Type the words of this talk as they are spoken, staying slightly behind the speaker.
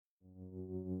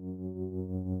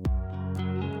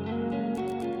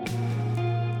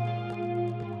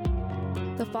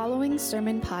The following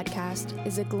sermon podcast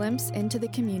is a glimpse into the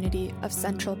community of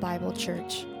Central Bible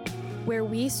Church, where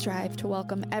we strive to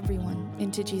welcome everyone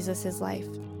into Jesus' life.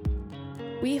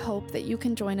 We hope that you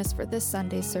can join us for this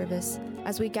Sunday service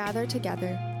as we gather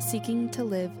together, seeking to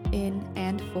live in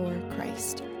and for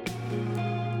Christ.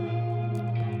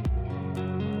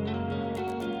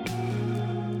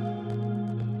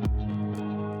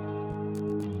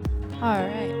 All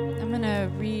right, I'm going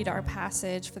to read our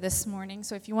passage for this morning.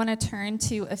 So if you want to turn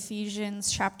to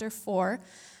Ephesians chapter 4,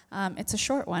 it's a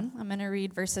short one. I'm going to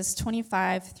read verses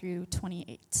 25 through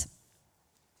 28.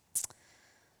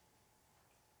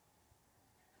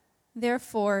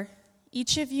 Therefore,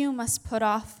 each of you must put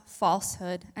off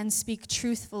falsehood and speak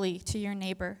truthfully to your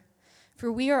neighbor,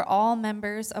 for we are all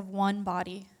members of one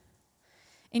body.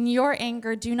 In your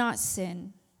anger, do not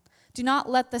sin. Do not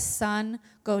let the sun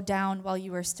go down while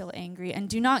you are still angry, and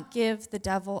do not give the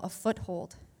devil a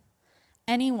foothold.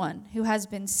 Anyone who has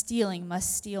been stealing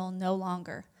must steal no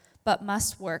longer, but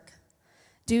must work,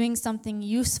 doing something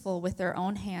useful with their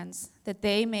own hands, that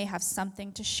they may have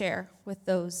something to share with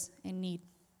those in need.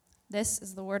 This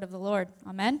is the word of the Lord.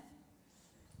 Amen.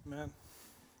 Amen.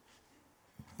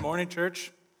 Morning,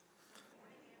 church.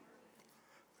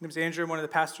 My name is Andrew. I'm one of the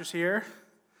pastors here.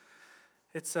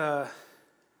 It's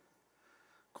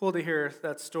cool to hear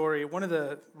that story. One of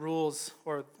the rules,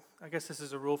 or I guess this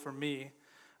is a rule for me,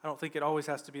 I don't think it always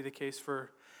has to be the case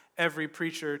for every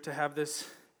preacher to have this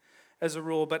as a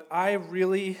rule, but I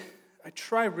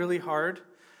try really hard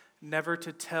never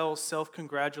to tell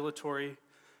self-congratulatory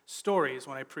stories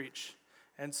when I preach.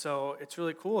 And so it's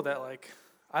really cool that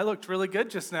I looked really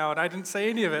good just now and I didn't say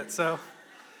any of it. So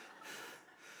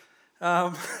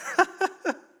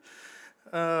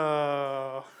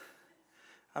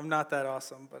I'm not that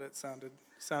awesome, but it sounded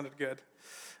good.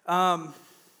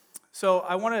 So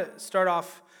I want to start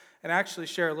off and actually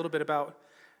share a little bit about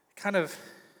kind of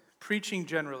preaching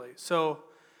generally. So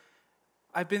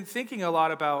I've been thinking a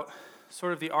lot about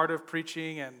sort of the art of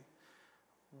preaching and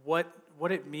what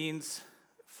it means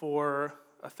for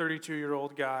a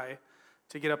 32-year-old guy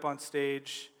to get up on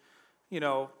stage,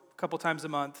 a couple times a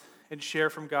month and share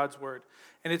from God's word.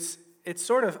 And it's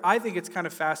sort of, I think it's kind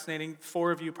of fascinating.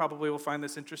 4 of you probably will find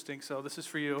this interesting, so this is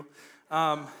for you.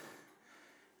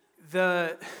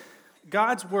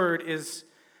 God's word is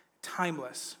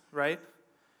timeless, right?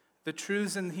 The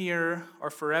truths in here are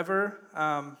forever.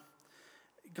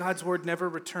 God's word never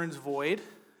returns void,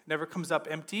 never comes up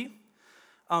empty.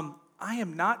 I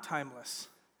am not timeless.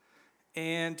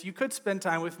 And you could spend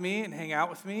time with me and hang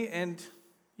out with me, and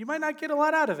you might not get a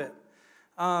lot out of it.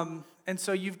 And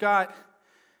so you've got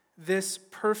this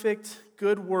perfect,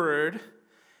 good word,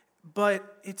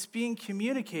 but it's being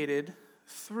communicated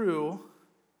through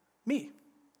me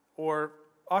or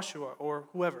Oshua or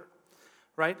whoever,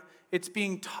 right? It's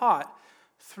being taught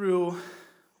through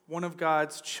one of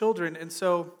God's children. And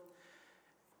so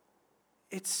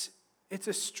it's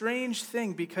a strange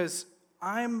thing because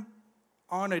I'm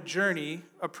on a journey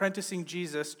apprenticing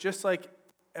Jesus just like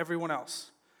everyone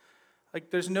else.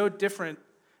 There's no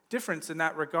difference in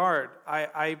that regard.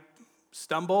 I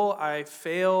stumble, I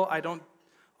fail, I don't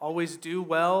always do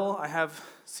well. I have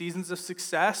seasons of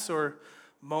success or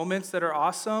moments that are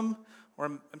awesome, or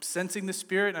I'm sensing the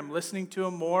Spirit and I'm listening to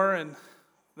Him more, and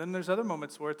then there's other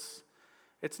moments where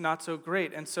it's not so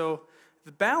great. And so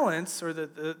the balance, or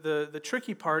the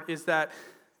tricky part is that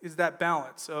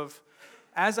balance of,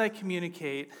 as I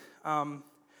communicate, I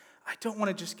don't want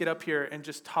to just get up here and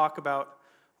just talk about,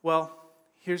 well,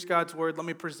 here's God's word, let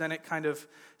me present it kind of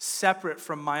separate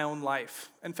from my own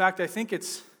life. In fact, I think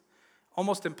it's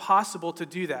almost impossible to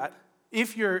do that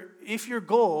if your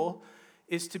goal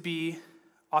is to be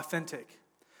authentic.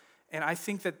 And I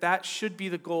think that should be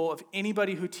the goal of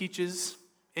anybody who teaches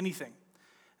anything.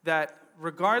 That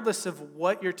regardless of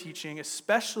what you're teaching,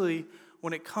 especially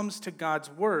when it comes to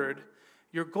God's word,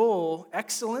 your goal,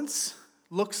 excellence,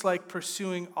 looks like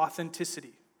pursuing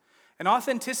authenticity. And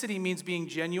authenticity means being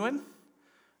genuine,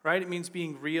 right? It means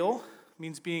being real, it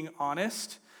means being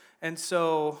honest. And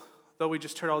so, though we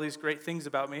just heard all these great things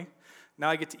about me,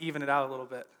 now I get to even it out a little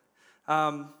bit.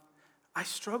 I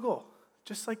struggle,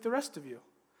 just like the rest of you.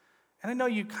 And I know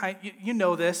you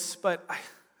know this, but I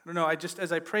don't know,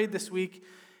 as I prayed this week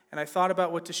and I thought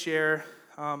about what to share,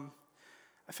 I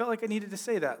felt like I needed to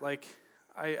say that.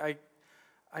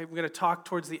 I'm going to talk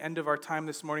towards the end of our time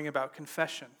this morning about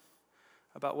confession,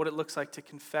 about what it looks like to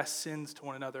confess sins to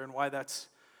one another and why that's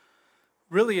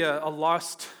really a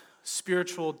lost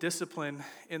spiritual discipline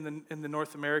in the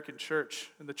North American church,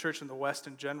 in the church in the West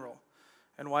in general,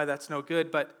 and why that's no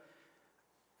good. But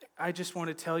I just want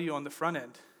to tell you on the front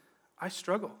end, I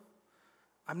struggle.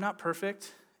 I'm not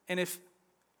perfect. And if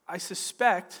I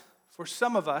suspect for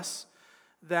some of us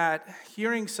that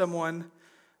hearing someone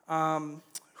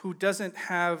who doesn't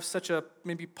have such a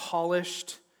maybe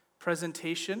polished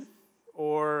presentation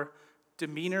or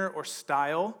demeanor or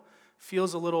style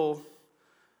feels a little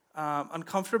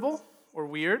uncomfortable or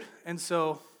weird. And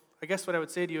so I guess what I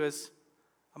would say to you is,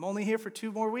 I'm only here for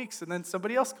 2 more weeks, and then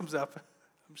somebody else comes up.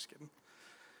 I'm just kidding.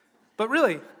 But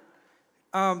really,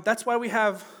 that's why we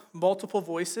have multiple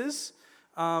voices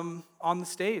on the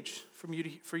stage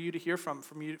for you to hear from,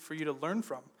 for you to learn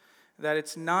from. That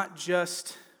it's not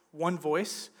just one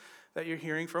voice that you're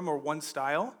hearing from or one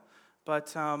style,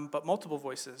 but multiple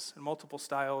voices and multiple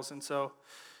styles. And so,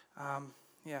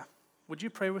 would you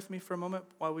pray with me for a moment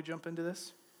while we jump into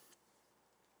this?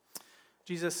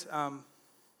 Jesus, I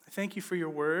thank you for your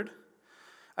word.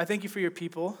 I thank you for your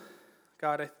people.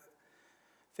 God, I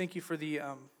thank you for the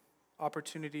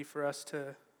opportunity for us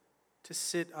to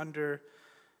sit under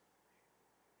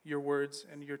your words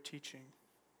and your teaching.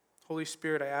 Holy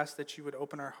Spirit, I ask that you would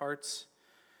open our hearts,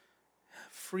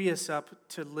 free us up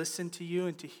to listen to you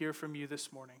and to hear from you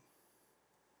this morning.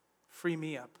 Free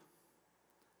me up.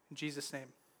 In Jesus' name,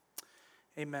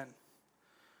 amen.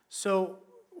 So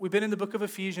we've been in the book of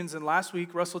Ephesians, and last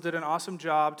week Russell did an awesome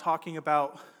job talking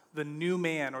about the new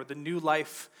man or the new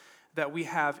life that we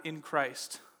have in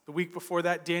Christ. The week before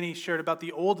that, Danny shared about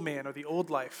the old man or the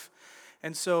old life.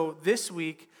 And so this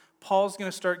week, Paul's going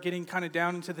to start getting kind of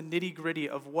down into the nitty-gritty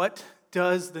of what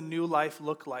does the new life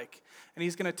look like. And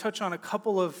he's going to touch on a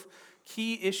couple of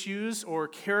key issues or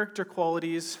character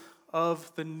qualities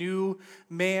of the new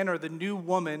man or the new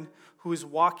woman who is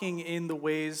walking in the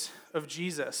ways of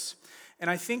Jesus. And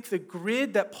I think the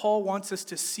grid that Paul wants us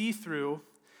to see through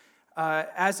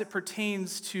as it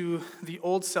pertains to the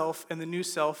old self and the new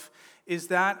self is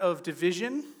that of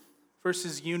division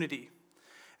versus unity.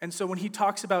 And so when he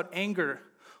talks about anger,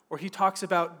 or he talks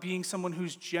about being someone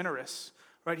who's generous,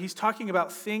 right? He's talking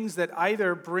about things that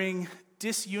either bring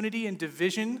disunity and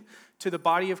division to the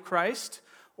body of Christ,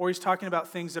 or he's talking about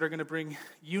things that are going to bring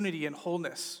unity and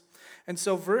wholeness. And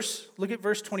so look at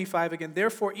verse 25 again.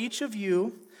 Therefore, each of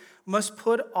you must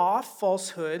put off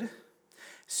falsehood,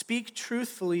 speak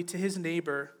truthfully to his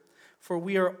neighbor, for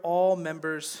we are all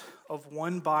members of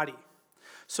one body.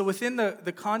 So within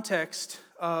the context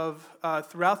of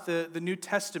throughout the New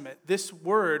Testament, this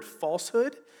word,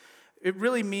 falsehood, it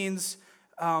really means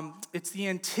it's the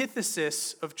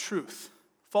antithesis of truth.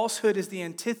 Falsehood is the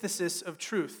antithesis of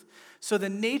truth. So the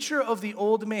nature of the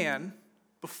old man,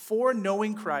 before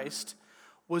knowing Christ,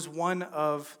 was one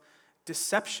of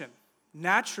deception.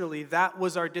 Naturally, that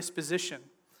was our disposition.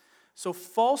 So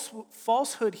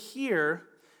falsehood here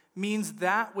means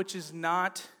that which is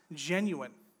not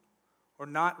genuine, or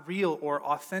not real or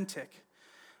authentic.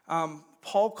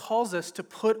 Paul calls us to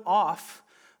put off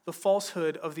the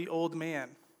falsehood of the old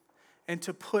man and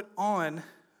to put on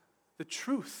the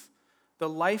truth, the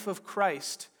life of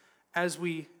Christ as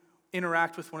we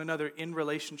interact with one another in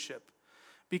relationship.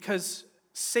 Because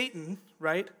Satan,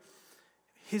 right,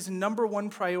 his number one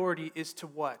priority is to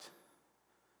what?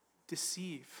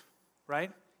 Deceive,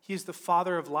 right? He is the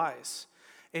father of lies.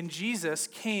 And Jesus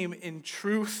came in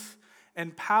truth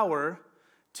and power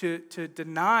to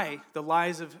deny the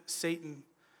lies of Satan,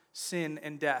 sin,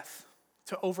 and death,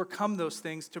 to overcome those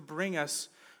things, to bring us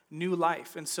new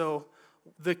life. And so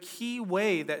the key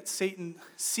way that Satan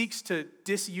seeks to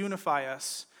disunify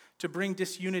us, to bring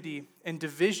disunity and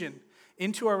division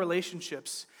into our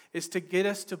relationships, is to get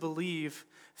us to believe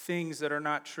things that are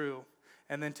not true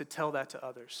and then to tell that to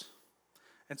others.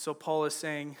 And so Paul is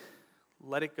saying,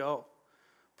 let it go.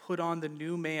 Put on the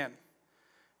new man.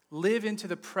 Live into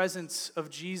the presence of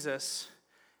Jesus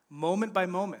moment by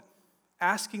moment,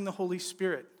 asking the Holy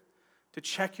Spirit to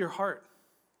check your heart.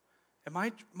 Am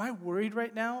I worried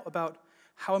right now about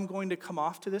how I'm going to come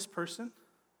off to this person?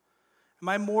 Am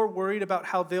I more worried about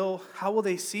how will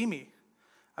they see me?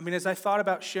 I mean, as I thought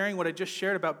about sharing what I just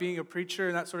shared about being a preacher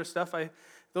and that sort of stuff,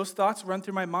 those thoughts run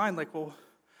through my mind like, well,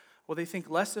 will they think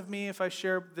less of me if I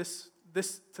share this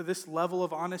to this level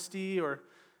of honesty?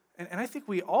 And I think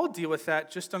we all deal with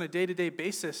that just on a day-to-day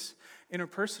basis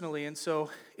interpersonally. And so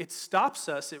it stops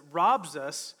us, it robs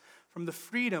us from the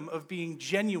freedom of being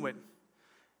genuine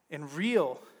and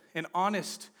real and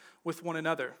honest with one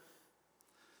another.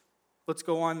 Let's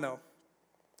go on, though.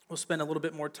 We'll spend a little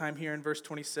bit more time here in verse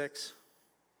 26.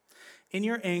 In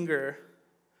your anger,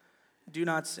 do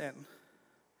not sin.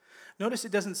 Notice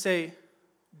it doesn't say,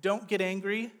 don't get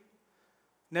angry,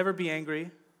 never be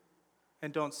angry,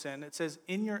 and don't sin. It says,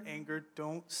 in your anger,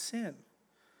 don't sin.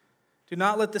 Do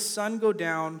not let the sun go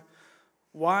down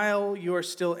while you are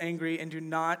still angry, and do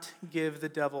not give the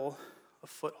devil a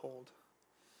foothold.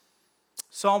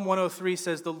 Psalm 103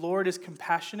 says, "The Lord is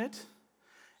compassionate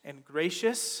and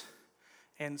gracious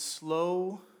and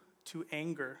slow to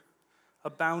anger,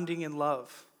 abounding in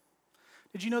love."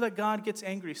 Did you know that God gets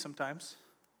angry sometimes?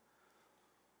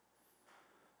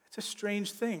 It's a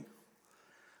strange thing.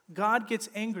 God gets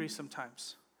angry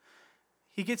sometimes.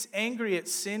 He gets angry at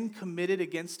sin committed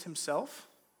against himself,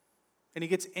 and he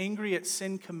gets angry at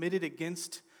sin committed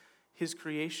against his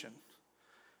creation,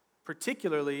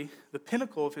 particularly the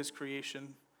pinnacle of his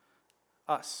creation,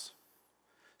 us.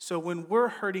 So when we're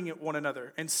hurting at one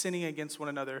another and sinning against one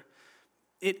another,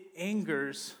 it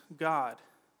angers God.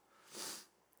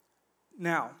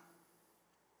 Now,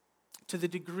 to the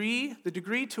degree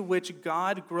to which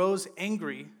God grows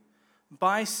angry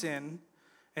by sin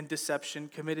and deception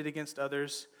committed against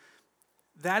others,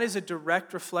 that is a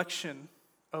direct reflection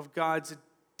of God's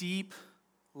deep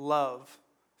love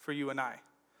for you and I.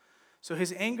 So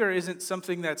his anger isn't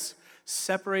something that's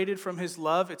separated from his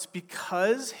love. It's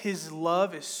because his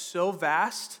love is so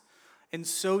vast and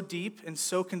so deep and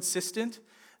so consistent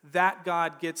that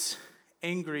God gets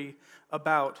angry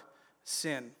about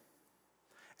sin.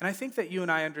 And I think that you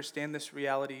and I understand this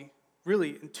reality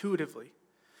really intuitively.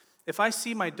 If I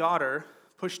see my daughter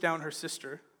push down her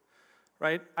sister,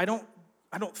 right, I don't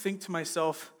think to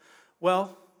myself,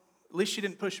 well, at least she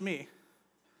didn't push me.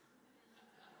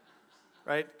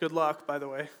 Right? Good luck, by the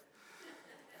way.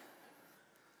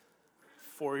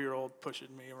 4-year-old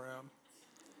pushing me around.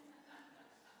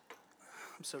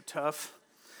 I'm so tough.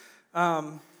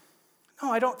 No,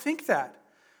 I don't think that.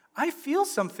 I feel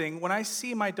something when I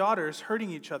see my daughters hurting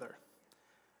each other.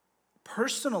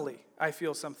 Personally, I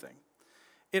feel something.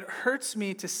 It hurts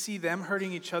me to see them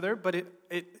hurting each other, but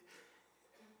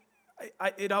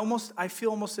I feel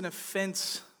almost an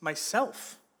offense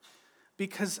myself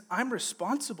because I'm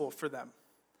responsible for them.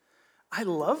 I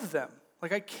love them.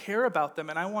 Like, I care about them,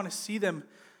 and I want to see them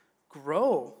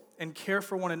grow and care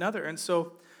for one another. And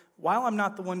so while I'm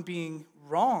not the one being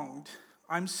wronged,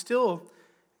 I'm still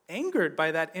angered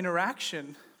by that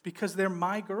interaction because they're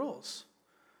my girls.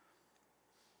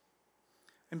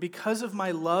 And because of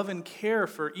my love and care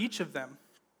for each of them,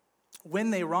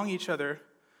 when they wrong each other,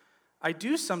 I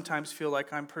do sometimes feel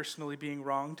like I'm personally being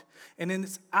wronged. And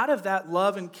it's out of that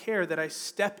love and care that I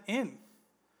step in.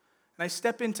 And I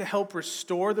step in to help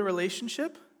restore the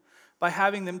relationship by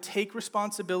having them take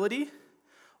responsibility,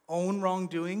 own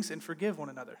wrongdoings, and forgive one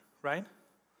another, right?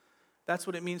 That's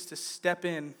what it means to step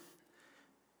in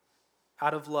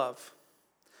out of love.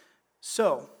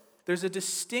 So, there's a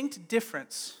distinct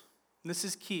difference, and this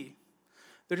is key.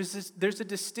 There's a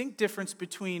distinct difference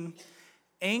between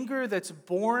anger that's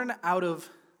born out of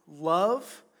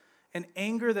love and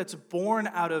anger that's born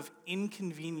out of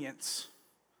inconvenience.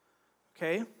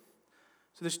 Okay?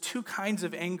 So there's two kinds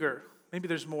of anger. Maybe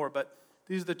there's more, but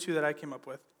these are the two that I came up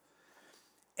with.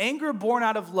 Anger born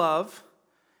out of love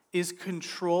is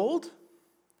controlled,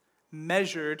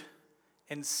 measured,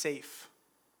 and safe.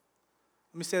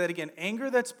 Let me say that again. Anger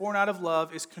that's born out of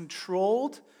love is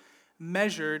controlled,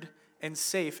 measured, and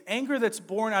safe. Anger that's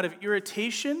born out of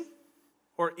irritation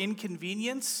or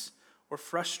inconvenience or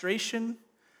frustration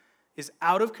is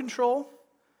out of control,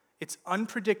 it's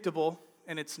unpredictable,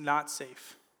 and it's not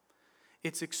safe.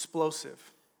 It's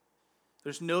explosive.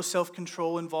 There's no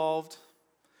self-control involved.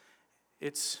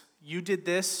 It's, you did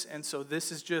this, and so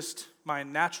this is just my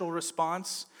natural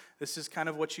response. This is kind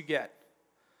of what you get.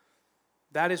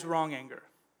 That is wrong anger.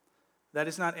 That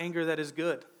is not anger that is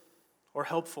good or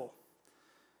helpful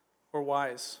or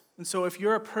wise. And so if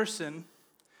you're a person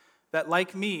that,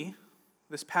 like me,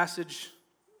 this passage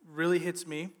really hits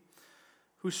me,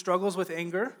 who struggles with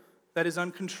anger that is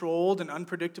uncontrolled and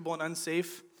unpredictable and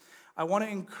unsafe, I want to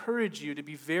encourage you to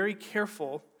be very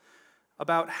careful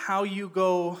about how you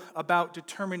go about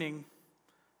determining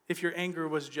if your anger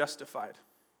was justified.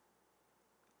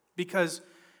 Because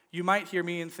you might hear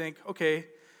me and think, okay,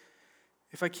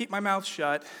 if I keep my mouth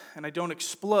shut and I don't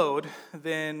explode,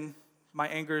 then my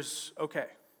anger's okay.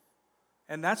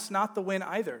 And that's not the win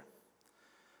either.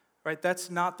 Right? That's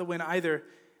not the win either.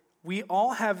 We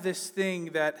all have this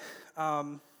thing that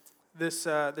this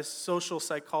social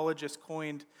psychologist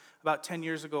coined about 10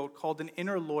 years ago called an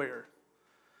inner lawyer.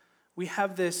 We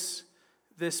have this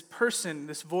person,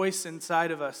 this voice inside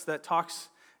of us that talks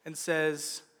and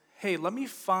says, hey, let me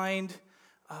find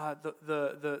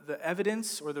the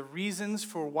evidence or the reasons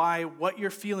for why what you're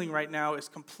feeling right now is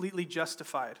completely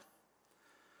justified.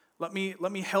 Let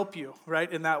me help you,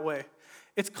 right, in that way.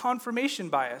 It's confirmation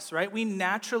bias, right? We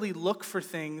naturally look for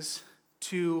things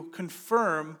to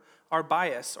confirm our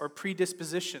bias or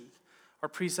predisposition our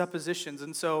presuppositions.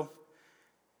 And so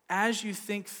as you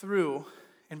think through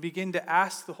and begin to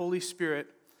ask the Holy Spirit,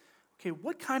 okay,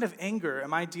 what kind of anger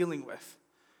am I dealing with?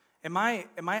 Am I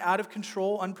out of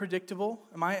control, unpredictable?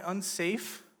 Am I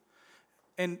unsafe?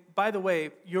 And by the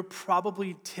way, you're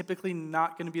probably typically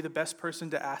not going to be the best person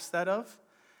to ask that of.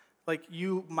 Like,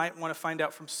 you might want to find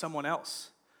out from someone else.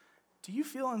 Do you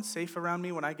feel unsafe around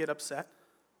me when I get upset?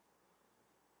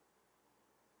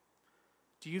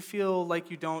 Do you feel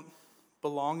like you don't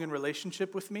belong in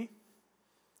relationship with me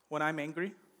when I'm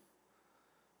angry?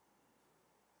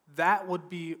 That would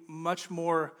be much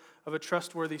more of a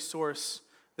trustworthy source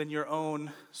than your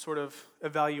own sort of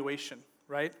evaluation,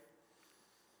 right?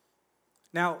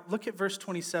 Now, look at verse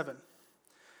 27.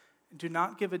 Do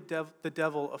not give the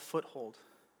devil a foothold.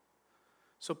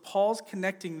 So Paul's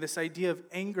connecting this idea of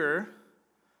anger,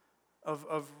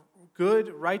 of good,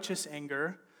 righteous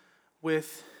anger,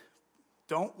 with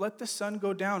don't let the sun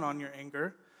go down on your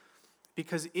anger,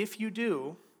 because if you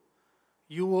do,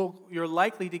 you're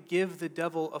likely to give the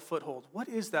devil a foothold. What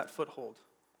is that foothold?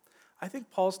 I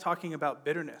think Paul's talking about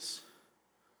bitterness.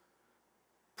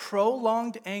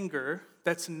 Prolonged anger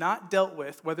that's not dealt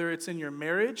with, whether it's in your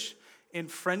marriage, in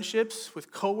friendships,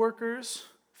 with coworkers,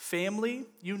 family,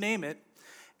 you name it,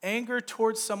 anger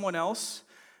towards someone else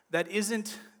that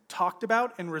isn't talked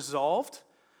about and resolved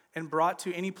and brought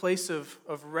to any place of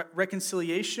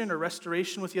reconciliation or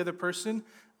restoration with the other person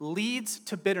leads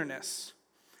to bitterness.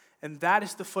 And that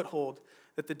is the foothold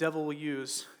that the devil will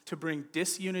use to bring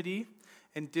disunity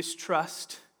and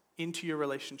distrust into your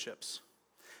relationships.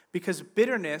 Because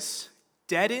bitterness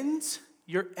deadens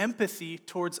your empathy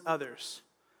towards others,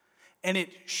 and it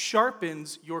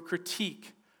sharpens your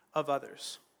critique of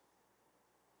others.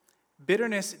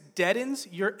 Bitterness deadens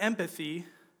your empathy,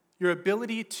 your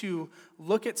ability to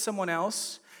look at someone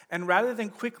else, and rather than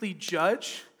quickly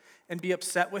judge and be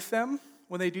upset with them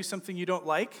when they do something you don't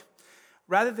like,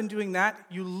 rather than doing that,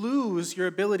 you lose your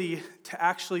ability to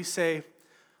actually say,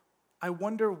 I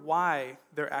wonder why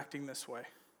they're acting this way.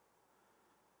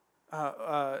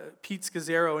 Pete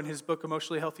Scazzaro, in his book,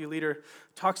 Emotionally Healthy Leader,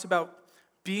 talks about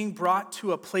being brought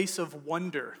to a place of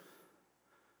wonder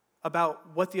about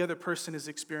what the other person is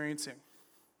experiencing.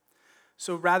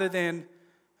 So rather than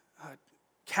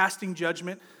casting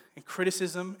judgment and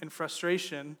criticism and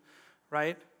frustration,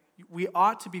 right, we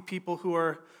ought to be people who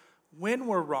are, when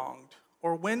we're wronged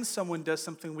or when someone does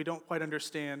something we don't quite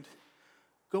understand,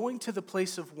 going to the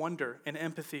place of wonder and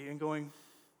empathy and going,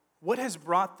 what has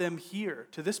brought them here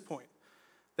to this point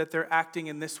that they're acting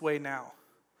in this way now?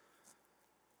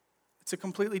 It's a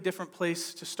completely different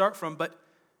place to start from, but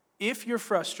if you're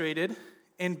frustrated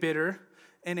and bitter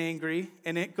and angry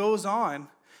and it goes on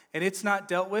and it's not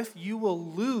dealt with, you will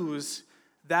lose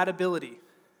that ability.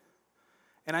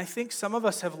 And I think some of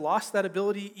us have lost that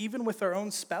ability even with our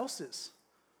own spouses.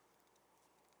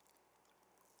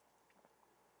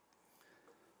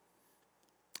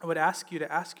 I would ask you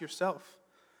to ask yourself,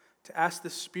 to ask the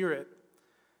Spirit,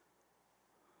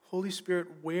 Holy Spirit,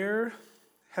 where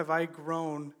have I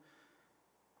grown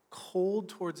cold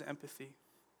towards empathy?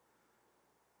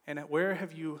 And where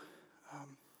have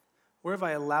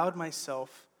I allowed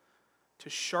myself to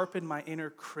sharpen my inner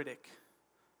critic,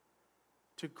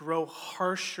 to grow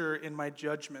harsher in my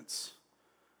judgments,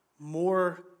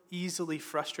 more easily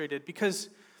frustrated? Because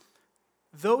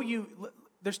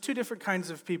there's two different kinds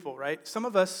of people, right? Some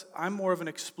of us, I'm more of an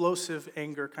explosive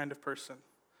anger kind of person.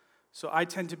 So I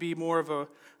tend to be more of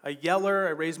a yeller.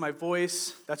 I raise my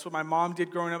voice. That's what my mom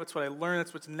did growing up. That's what I learned.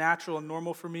 That's what's natural and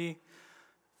normal for me.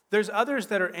 There's others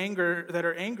that are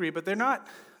angry, but they're not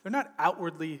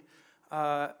outwardly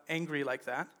angry like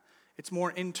that. It's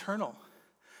more internal.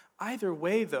 Either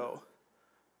way, though,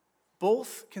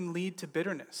 both can lead to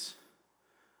bitterness.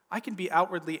 I can be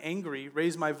outwardly angry,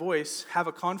 raise my voice, have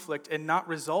a conflict, and not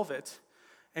resolve it,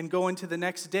 and go into the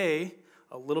next day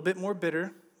a little bit more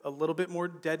bitter, a little bit more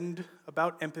deadened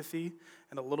about empathy,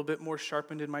 and a little bit more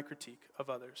sharpened in my critique of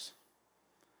others.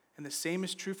 And the same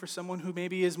is true for someone who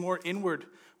maybe is more inward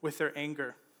with their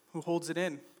anger, who holds it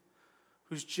in,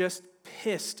 who's just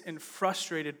pissed and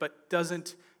frustrated, but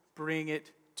doesn't bring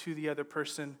it to the other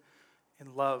person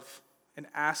in love and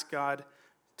ask God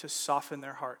to soften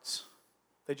their hearts.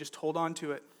 They just hold on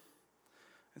to it.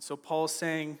 And so Paul is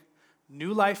saying,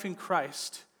 new life in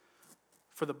Christ,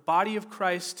 for the body of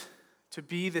Christ to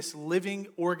be this living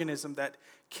organism that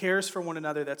cares for one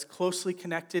another, that's closely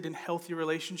connected in healthy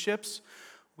relationships,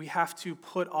 we have to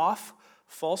put off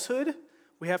falsehood.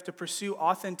 We have to pursue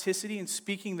authenticity and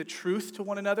speaking the truth to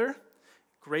one another,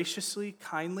 graciously,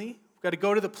 kindly. We've got to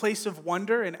go to the place of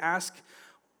wonder and ask,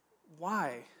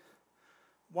 why?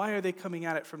 Why are they coming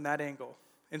at it from that angle?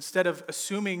 instead of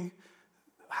assuming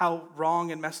how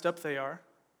wrong and messed up they are.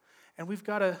 And we've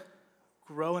got to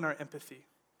grow in our empathy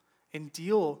and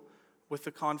deal with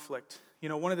the conflict. You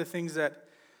know, one of the things that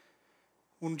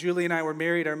when Julie and I were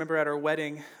married, I remember at our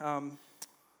wedding,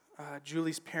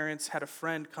 Julie's parents had a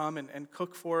friend come and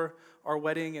cook for our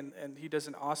wedding, and he does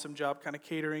an awesome job kind of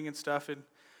catering and stuff, and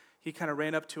he kind of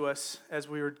ran up to us as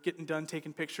we were getting done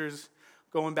taking pictures,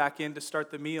 going back in to start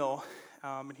the meal,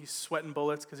 and he's sweating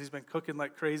bullets because he's been cooking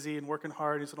like crazy and working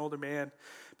hard. He's an older man,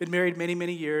 been married many,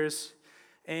 many years,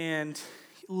 and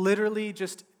literally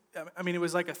just, I mean, it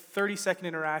was like a 30-second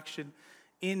interaction.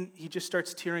 He just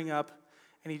starts tearing up,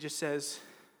 and he just says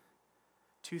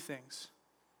two things.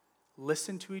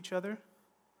 Listen to each other.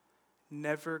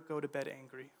 Never go to bed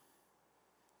angry.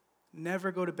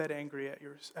 Never go to bed angry at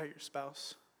your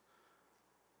spouse.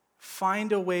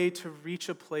 Find a way to reach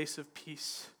a place of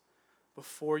peace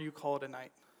before you call it a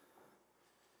night.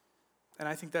 And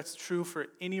I think that's true for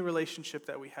any relationship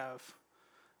that we have.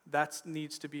 That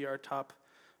needs to be our top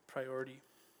priority.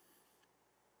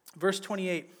 Verse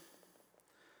 28.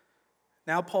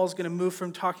 Now Paul's going to move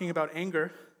from talking about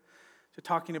anger to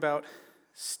talking about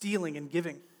stealing and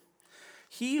giving.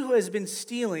 He who has been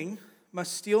stealing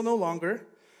must steal no longer,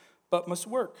 but must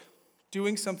work,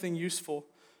 doing something useful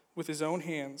with his own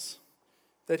hands,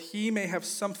 that he may have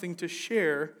something to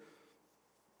share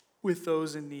with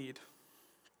those in need.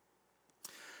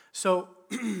 So,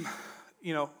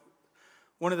 you know,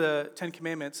 one of the 10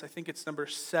 Commandments, I think it's number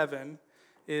 7,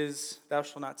 is thou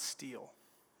shalt not steal,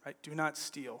 right? Do not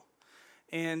steal.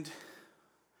 And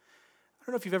I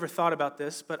don't know if you've ever thought about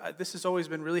this, but this has always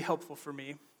been really helpful for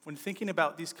me when thinking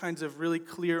about these kinds of really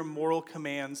clear moral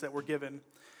commands that we're given.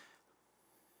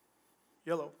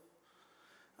 Yellow.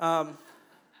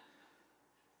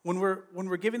 When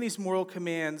we're given these moral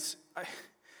commands,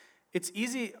 it's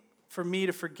easy for me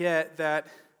to forget that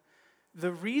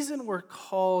the reason we're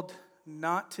called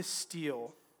not to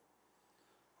steal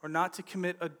or not to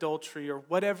commit adultery or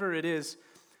whatever it is,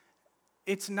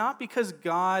 it's not because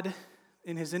God,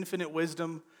 in his infinite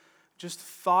wisdom, just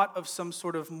thought of some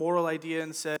sort of moral idea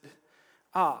and said,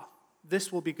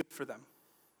 this will be good for them.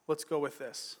 Let's go with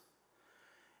this.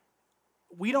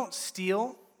 We don't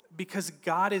steal because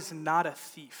God is not a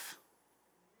thief.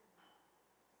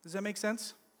 Does that make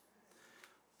sense?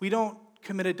 We don't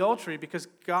commit adultery because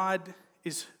God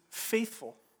is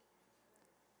faithful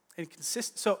and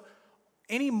consistent. So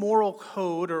any moral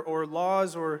code or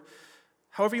laws or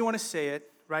however you want to say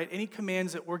it, right? Any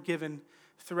commands that we're given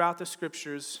throughout the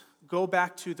scriptures go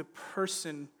back to the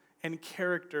person and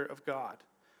character of God.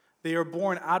 They are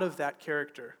born out of that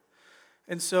character.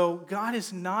 And so God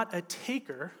is not a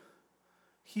taker,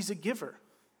 he's a giver.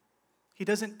 He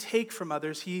doesn't take from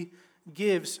others, he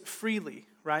gives freely,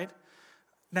 right?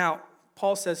 Now,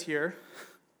 Paul says here,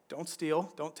 don't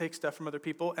steal, don't take stuff from other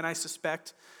people, and I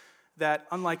suspect that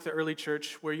unlike the early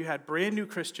church, where you had brand new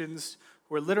Christians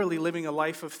who were literally living a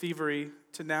life of thievery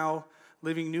to now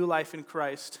living new life in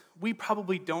Christ, we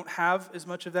probably don't have as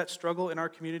much of that struggle in our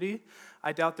community.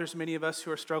 I doubt there's many of us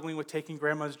who are struggling with taking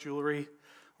grandma's jewelry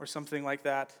or something like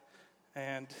that.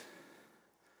 And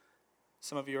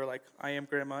some of you are like, I am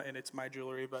grandma and it's my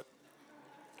jewelry, but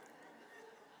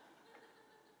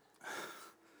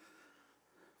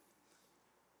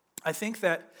I think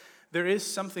that there is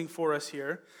something for us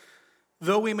here.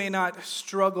 Though we may not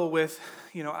struggle with,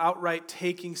 outright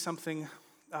taking something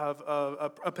of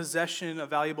a possession, a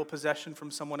valuable possession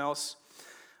from someone else,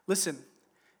 listen,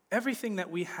 everything that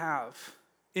we have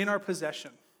in our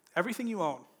possession, everything you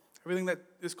own, everything that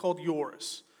is called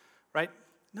yours, right?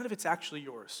 None of it's actually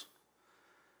yours.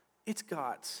 It's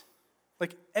God's.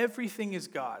 Like, everything is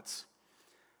God's.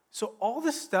 So all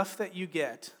the stuff that you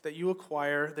get, that you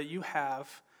acquire, that you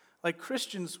have, like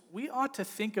Christians, we ought to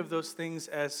think of those things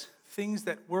as things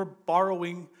that we're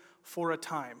borrowing for a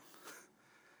time,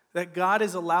 that God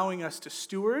is allowing us to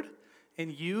steward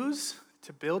and use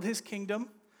to build his kingdom,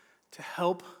 to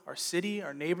help our city,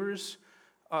 our neighbors,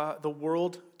 the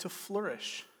world to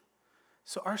flourish.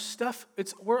 So our stuff,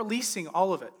 we're leasing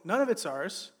all of it. None of it's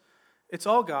ours. It's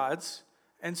all God's.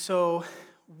 And so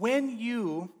when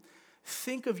you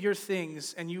think of your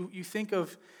things and you think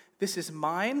of, this is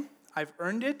mine, I've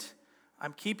earned it,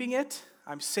 I'm keeping it,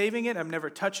 I'm saving it, I'm never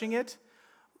touching it.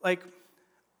 Like,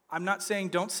 I'm not saying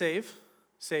don't save.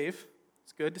 Save.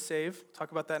 It's good to save. We'll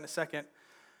talk about that in a second.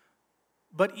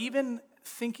 But even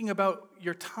thinking about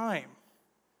your time,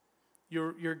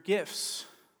 your gifts,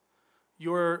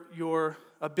 your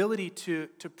ability to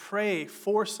pray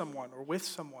for someone or with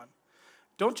someone.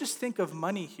 Don't just think of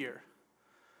money here.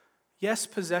 Yes,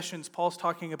 possessions. Paul's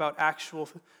talking about actual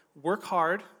work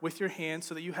hard with your hands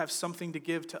so that you have something to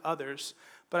give to others.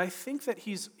 But I think that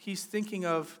he's thinking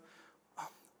of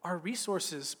our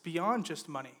resources beyond just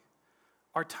money,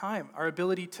 our time, our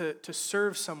ability to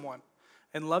serve someone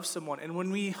and love someone. And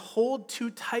when we hold too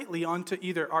tightly onto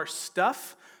either our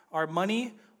stuff, our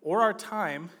money, or our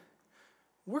time,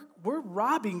 we're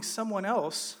robbing someone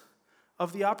else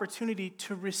of the opportunity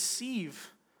to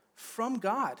receive from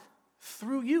God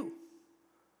through you.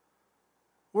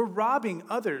 We're robbing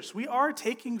others. We are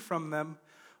taking from them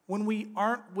when we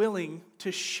aren't willing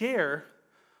to share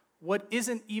what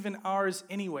isn't even ours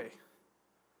anyway,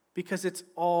 because it's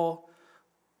all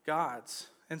God's.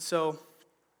 And so,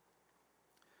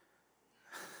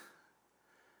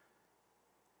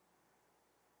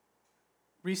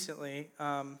 recently,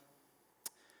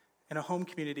 in a home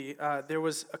community, there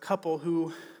was a couple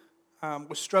who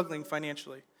was struggling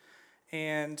financially.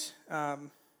 And,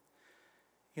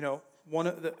 one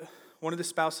of the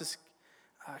spouses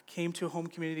came to a home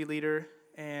community leader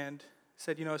and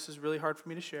said, this is really hard for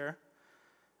me to share.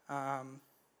 I'm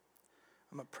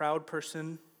a proud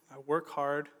person. I work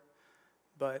hard,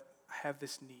 but I have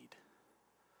this need.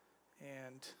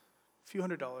 And a few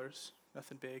 $100s,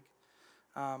 nothing big.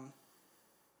 And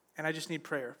I just need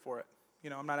prayer for it.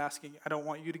 I'm not asking, I don't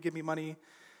want you to give me money.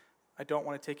 I don't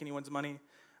want to take anyone's money.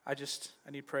 I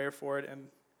need prayer for it.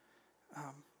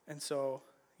 And so,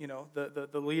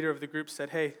 the leader of the group said,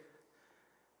 hey,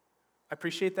 I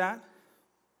appreciate that,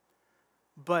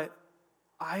 but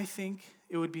I think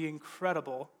it would be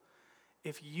incredible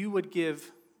if you would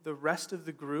give the rest of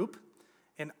the group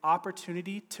an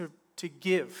opportunity to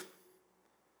give,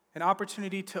 an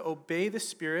opportunity to obey the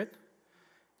Spirit,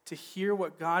 to hear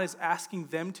what God is asking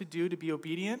them to do to be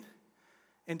obedient,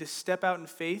 and to step out in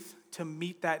faith to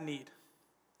meet that need.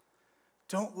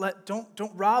 Don't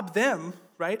rob them,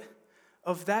 right,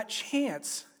 of that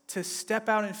chance to step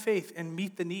out in faith and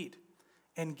meet the need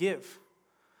and give.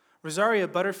 Rosaria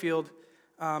Butterfield,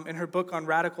 in her book on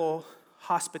radical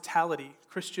hospitality,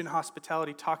 Christian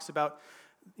hospitality, talks about,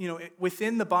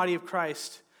 within the body of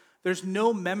Christ, there's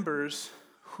no members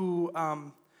who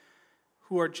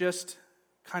are just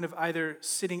kind of either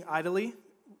sitting idly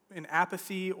in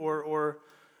apathy or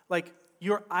like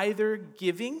you're either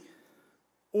giving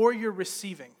or you're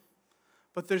receiving,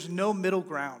 but there's no middle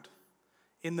ground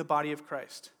in the body of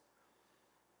Christ.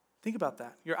 Think about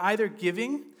that. You're either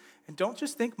giving, and don't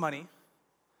just think money.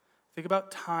 Think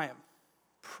about time,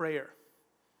 prayer,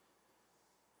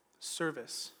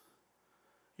 service.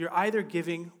 You're either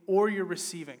giving or you're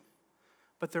receiving,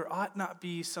 but there ought not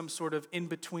be some sort of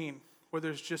in-between where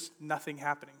there's just nothing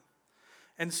happening.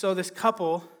 And so this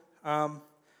couple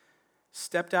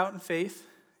stepped out in faith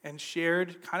and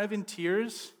shared, kind of in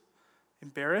tears,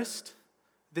 embarrassed,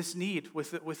 this need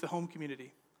with the home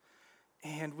community.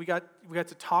 And we got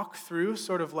to talk through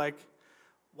sort of like,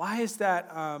 why does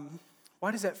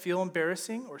that feel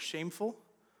embarrassing or shameful?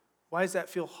 Why does that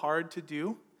feel hard to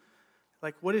do?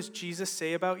 Like, what does Jesus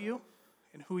say about you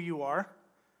and who you are?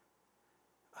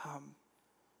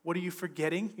 What are you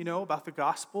forgetting, about the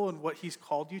gospel and what he's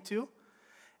called you to?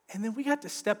 And then we got to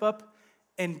step up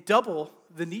and double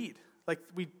the need. Like,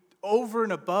 we over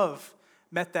and above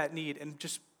met that need, and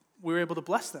we were able to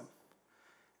bless them.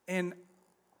 And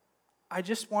I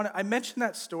mentioned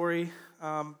that story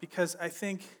because I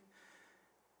think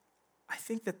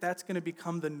that that's going to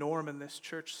become the norm in this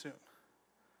church soon.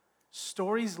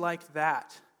 Stories like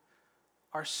that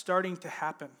are starting to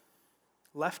happen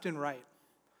left and right,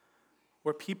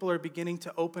 where people are beginning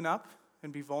to open up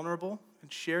and be vulnerable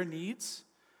and share needs.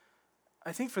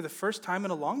 I think for the first time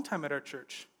in a long time at our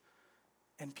church,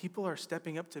 and people are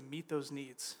stepping up to meet those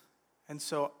needs. And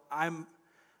so I'm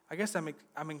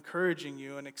encouraging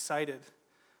you and excited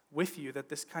with you that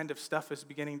this kind of stuff is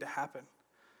beginning to happen.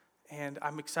 And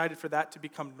I'm excited for that to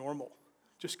become normal,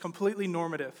 just completely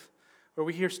normative, where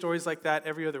we hear stories like that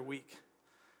every other week,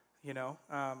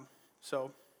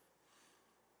 So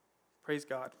praise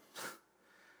God.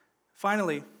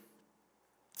 Finally,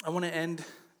 I want to end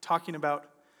talking about,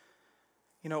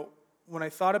 when I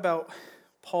thought about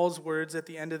Paul's words at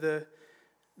the end of the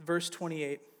verse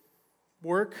 28,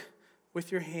 work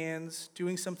with your hands,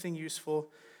 doing something useful,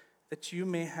 that you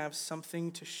may have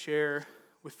something to share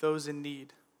with those in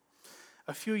need.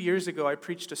 A few years ago, I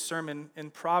preached a sermon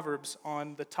in Proverbs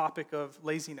on the topic of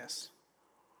laziness,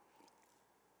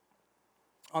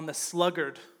 on the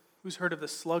sluggard. Who's heard of the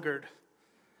sluggard?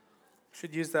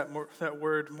 Should use that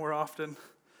word more often.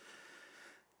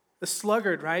 The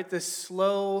sluggard, right? This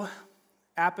slow,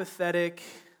 apathetic,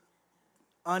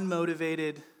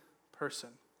 unmotivated person.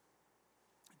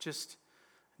 Just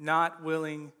not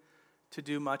willing to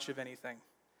do much of anything.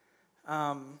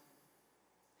 And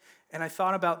I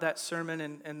thought about that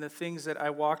sermon and the things that I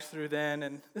walked through then,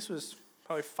 and this was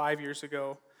probably 5 years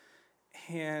ago,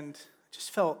 and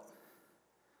just felt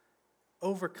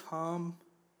overcome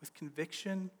with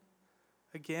conviction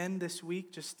again this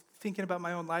week, just thinking about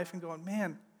my own life and going,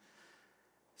 man,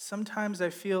 sometimes I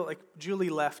feel like Julie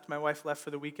left, my wife left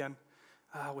for the weekend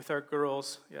with our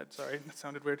girls. Yeah, sorry, that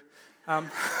sounded weird. No,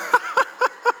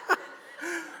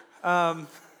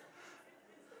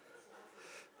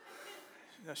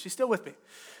 she's still with me.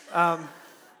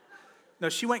 No,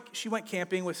 she went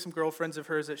camping with some girlfriends of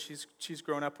hers that she's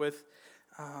grown up with.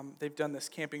 They've done this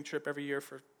camping trip every year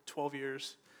for 12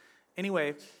 years.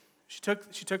 Anyway, she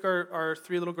took our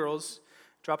three little girls,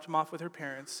 dropped them off with her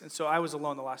parents, and so I was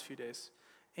alone the last few days.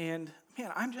 And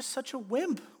man, I'm just such a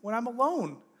wimp when I'm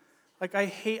alone. Like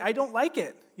I don't like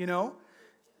it, you know?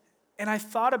 And I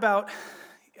thought about,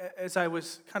 as I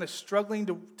was kind of struggling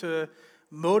to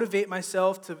motivate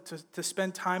myself to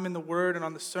spend time in the Word and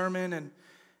on the sermon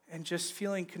and just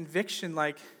feeling conviction,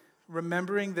 like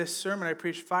remembering this sermon I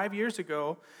preached 5 years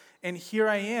ago, and here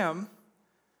I am,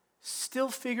 still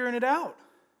figuring it out.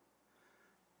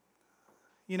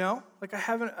 You know, like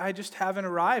I just haven't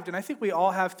arrived. And I think we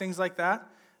all have things like that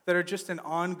are just an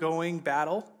ongoing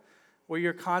battle where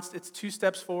you're it's 2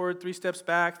 steps forward, 3 steps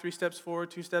back, 3 steps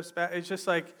forward, 2 steps back. It's just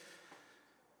like,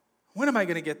 when am I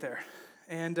going to get there?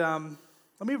 And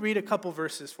let me read a couple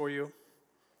verses for you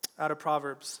out of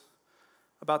Proverbs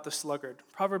about the sluggard.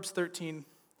 Proverbs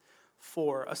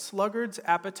 13:4. A sluggard's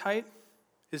appetite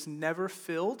is never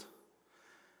filled,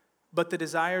 but the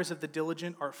desires of the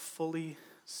diligent are fully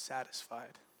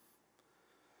satisfied.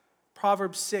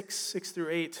 Proverbs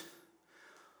 6:6-8.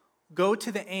 Go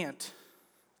to the ant,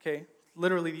 okay,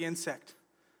 literally the insect.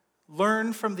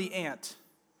 Learn from the ant,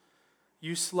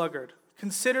 you sluggard.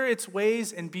 Consider its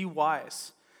ways and be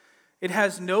wise. It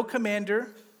has no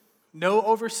commander, no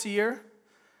overseer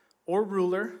or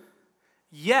ruler,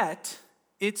 yet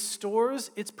it stores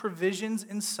its provisions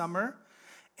in summer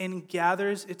and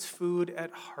gathers its food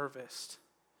at harvest.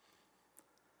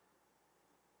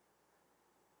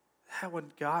 That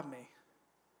one got me.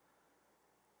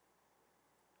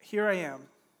 Here I am,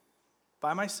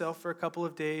 by myself for a couple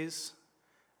of days,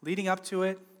 leading up to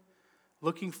it,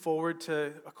 looking forward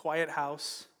to a quiet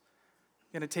house.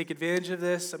 I'm going to take advantage of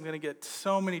this. I'm going to get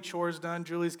so many chores done.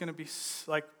 Julie's going to be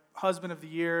like husband of the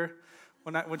year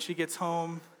when she gets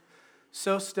home.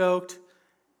 So stoked.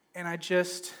 And I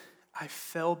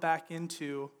fell back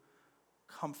into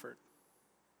comfort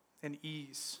and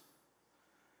ease.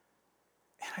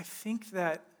 And I think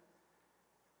that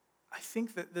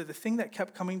the thing that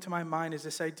kept coming to my mind is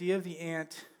this idea of the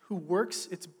ant who works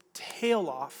its tail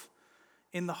off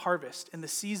in the harvest, in the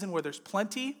season where there's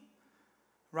plenty,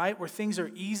 right? Where things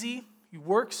are easy. He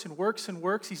works and works and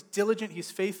works. He's diligent.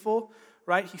 He's faithful,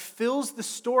 right? He fills the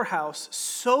storehouse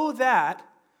so that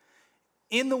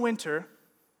in the winter,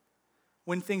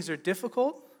 when things are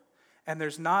difficult and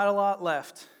there's not a lot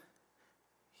left,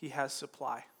 he has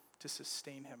supply to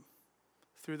sustain him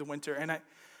through the winter. And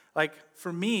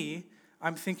for me,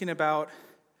 I'm thinking about,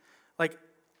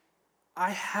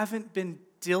 I haven't been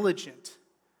diligent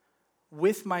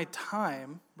with my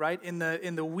time, right, in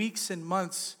the weeks and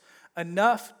months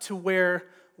enough to where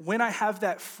when I have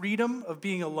that freedom of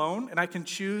being alone and I can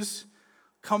choose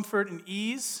comfort and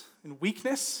ease and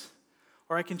weakness,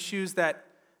 or I can choose that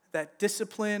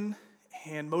discipline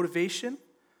and motivation,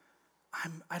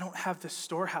 I don't have the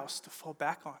storehouse to fall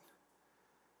back on.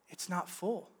 It's not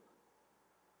full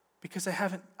because I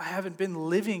haven't been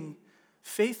living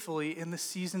faithfully in the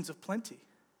seasons of plenty.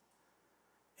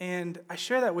 And I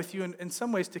share that with you in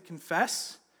some ways to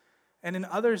confess, and in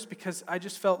others because I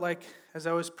just felt like as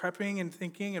I was prepping and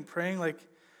thinking and praying,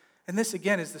 and this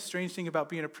again is the strange thing about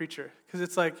being a preacher, because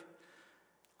it's like,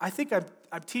 I think I'm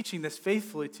teaching this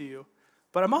faithfully to you,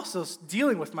 but I'm also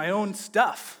dealing with my own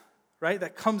stuff, right,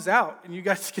 that comes out, and you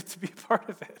guys get to be a part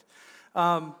of it.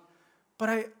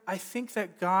 But I think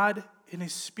that God, in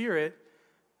His Spirit,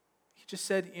 He just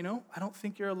said, I don't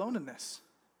think you're alone in this.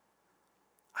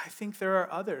 I think there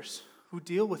are others who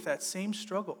deal with that same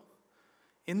struggle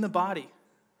in the body.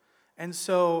 And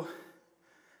so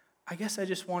I guess I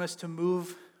just want us to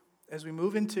move, as we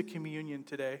move into communion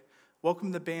today,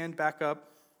 welcome the band back up.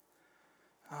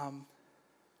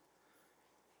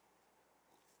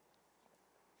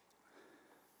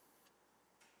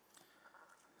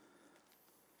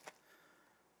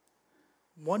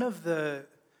 One of the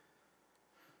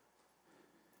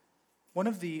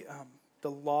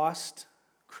lost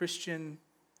Christian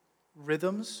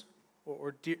rhythms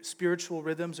or spiritual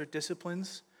rhythms or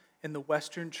disciplines in the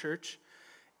Western church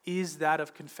is that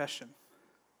of confession.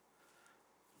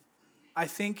 I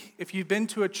think if you've been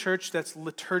to a church that's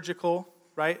liturgical,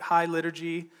 right, high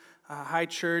liturgy, high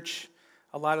church,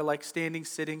 a lot of like standing,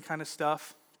 sitting kind of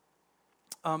stuff,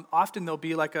 often there'll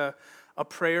be like a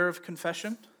prayer of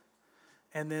confession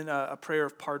and then a prayer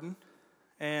of pardon.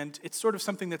 And it's sort of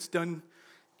something that's done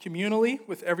communally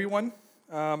with everyone.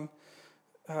 So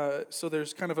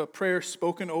there's kind of a prayer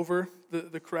spoken over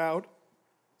the crowd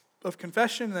of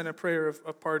confession and then a prayer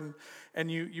of pardon.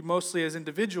 And you mostly as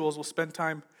individuals will spend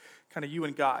time kind of you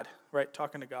and God, right,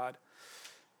 talking to God.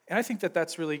 And I think that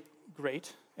that's really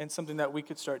great and something that we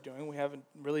could start doing. We haven't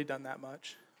really done that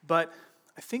much. But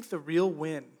I think the real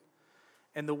win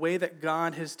and the way that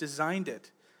God has designed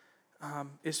it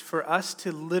is for us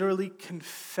to literally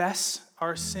confess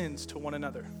our sins to one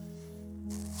another.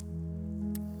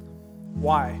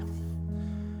 Why?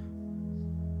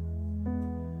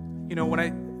 You know,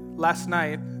 last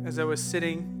night, as I was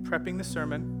sitting, prepping the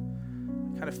sermon,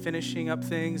 kind of finishing up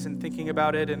things and thinking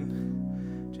about it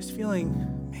and just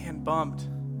feeling, man, bummed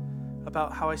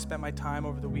about how I spent my time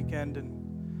over the weekend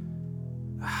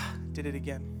and did it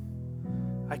again.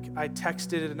 I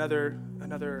texted another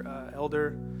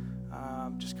elder,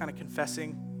 just kind of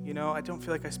confessing, you know, I don't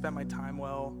feel like I spent my time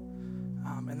well.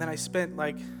 And then I spent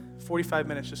like 45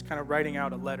 minutes just kind of writing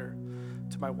out a letter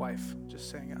to my wife,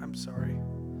 just saying, I'm sorry.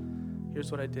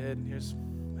 Here's what I did.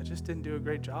 I just didn't do a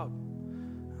great job.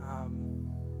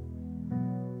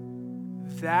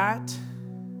 That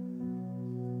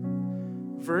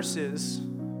versus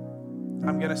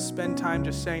I'm going to spend time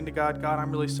just saying to God, God,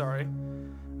 I'm really sorry.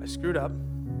 I screwed up.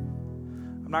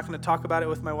 I'm not going to talk about it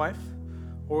with my wife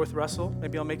or with Russell.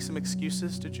 Maybe I'll make some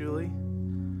excuses to Julie,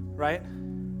 right?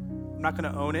 I'm not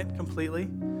going to own it completely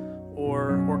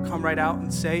or come right out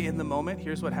and say in the moment,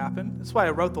 here's what happened. That's why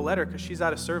I wrote the letter, because she's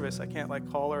out of service. I can't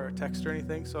like call her or text her or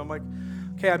anything. So I'm like,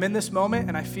 okay, I'm in this moment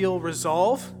and I feel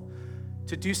resolve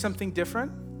to do something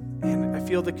different. And I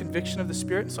feel the conviction of the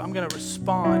Spirit. So I'm going to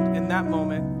respond in that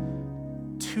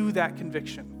moment to that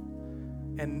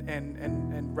conviction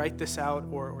and write this out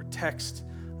or text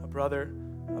a brother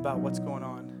about what's going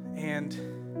on.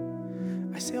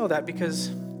 And I say all that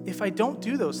because if I don't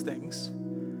do those things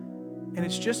and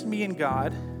it's just me and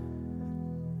God,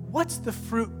 what's the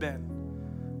fruit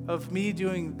been of me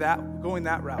doing that, going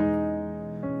that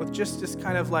route with just this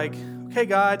kind of like, okay,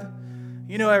 God,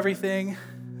 you know everything.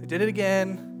 I did it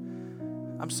again.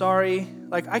 I'm sorry.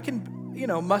 Like I can,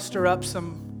 muster up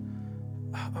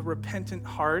a repentant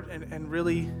heart and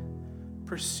really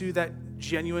pursue that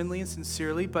genuinely and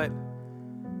sincerely, but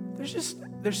there's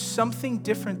something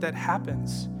different that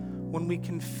happens when we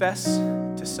confess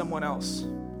to someone else.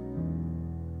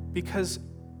 Because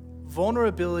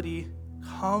vulnerability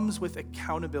comes with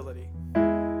accountability.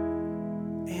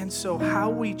 And so how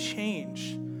we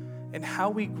change and how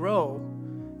we grow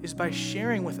is by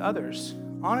sharing with others.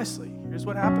 Honestly, here's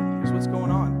what happened. Here's what's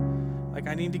going on. Like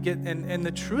I need to get, and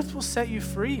the truth will set you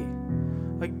free.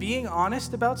 Like being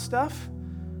honest about stuff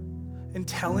and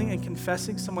telling and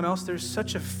confessing someone else, there's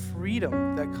such a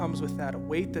freedom that comes with that, a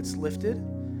weight that's lifted.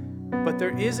 But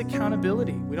there is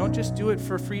accountability. We don't just do it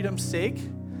for freedom's sake,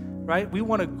 right? We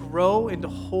want to grow into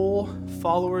whole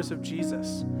followers of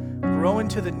Jesus, grow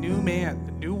into the new man,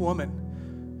 the new woman,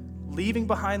 leaving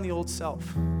behind the old self.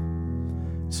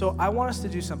 So I want us to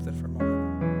do something for a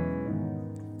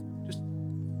moment. Just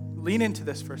lean into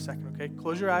this for a second, okay?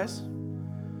 Close your eyes.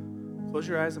 Close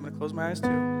your eyes. I'm going to close my eyes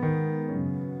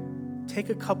too. Take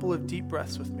a couple of deep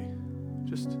breaths with me.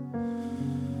 Just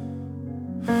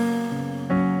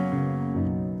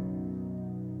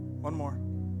one more.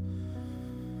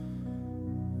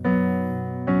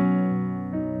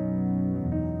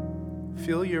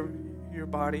 Feel your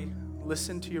body.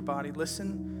 Listen to your body.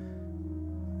 Listen.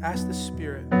 Ask the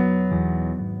Spirit.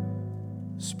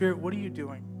 Spirit, what are you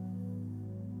doing?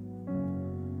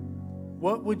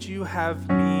 What would you have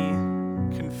me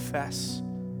confess?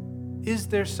 Is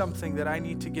there something that I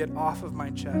need to get off of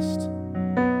my chest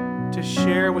to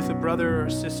share with a brother or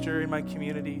sister in my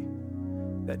community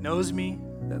that knows me,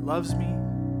 that loves me?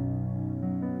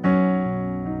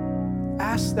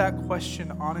 Ask that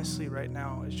question honestly right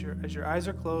now as your eyes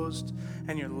are closed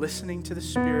and you're listening to the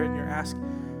Spirit and you're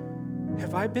asking,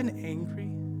 have I been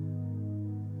angry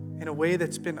in a way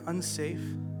that's been unsafe,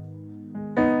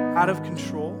 out of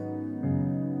control?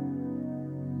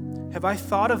 Have I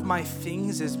thought of my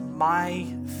things as my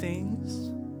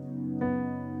things?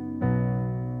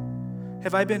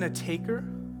 Have I been a taker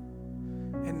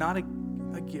and not a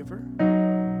giver?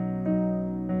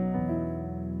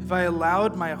 Have I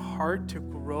allowed my heart to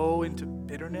grow into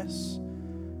bitterness,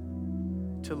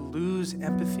 to lose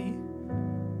empathy,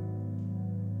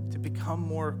 to become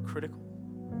more critical?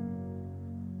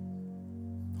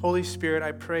 Holy Spirit,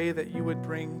 I pray that you would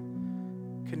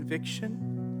bring conviction.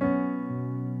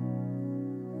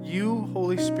 You,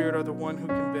 Holy Spirit, are the one who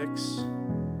convicts.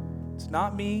 It's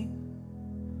not me.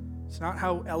 It's not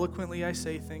how eloquently I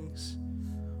say things.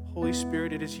 Holy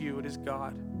Spirit, it is you. It is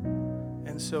God.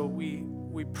 And so we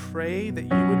pray that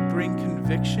you would bring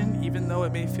conviction, even though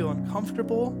it may feel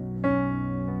uncomfortable,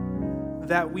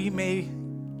 that we may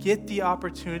get the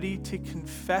opportunity to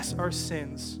confess our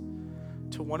sins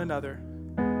to one another,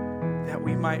 that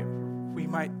we might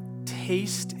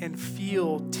taste and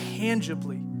feel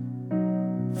tangibly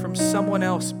from someone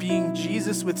else, being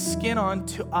Jesus with skin on,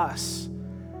 to us,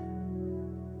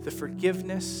 the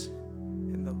forgiveness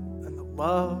and the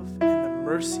love and the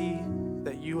mercy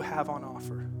that you have on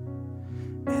offer.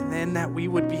 And then that we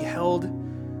would be held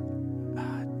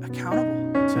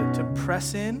accountable to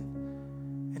press in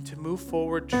and to move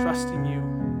forward trusting you,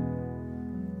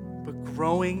 but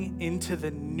growing into the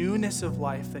newness of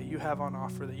life that you have on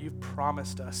offer, that you've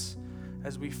promised us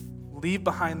as we leave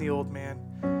behind the old man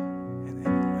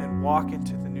and walk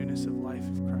into the newness of life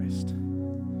of Christ.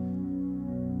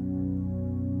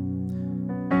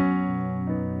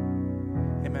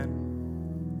 Amen.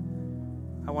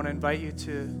 I want to invite you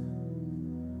to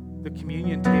the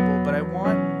communion table, but I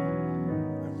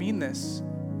mean this.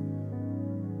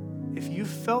 If you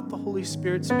felt the Holy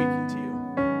Spirit speaking to you,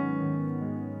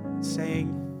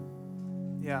 saying,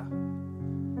 yeah,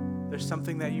 there's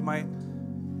something that you might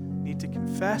need to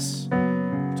confess,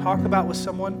 talk about with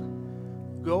someone,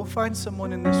 go find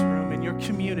someone in this room, in your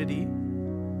community,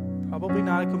 probably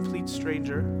not a complete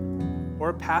stranger, or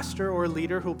a pastor or a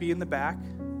leader who'll be in the back,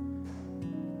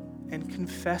 and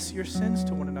confess your sins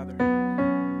to one another.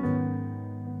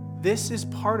 This is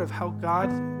part of how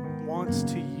God wants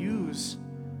to use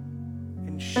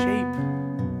and shape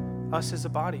us as a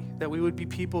body, that we would be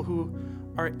people who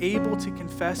are able to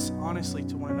confess honestly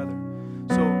to one another.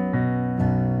 So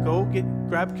go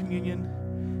grab communion,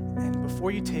 and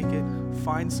before you take it,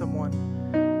 find someone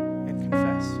and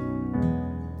confess.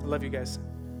 I love you guys.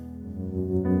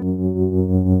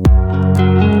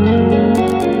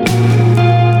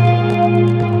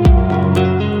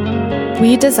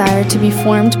 We desire to be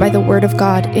formed by the Word of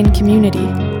God in community.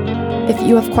 If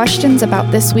you have questions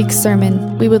about this week's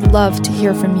sermon, we would love to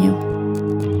hear from you.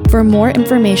 For more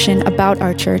information about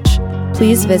our church,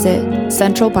 please visit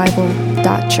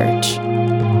centralbible.church.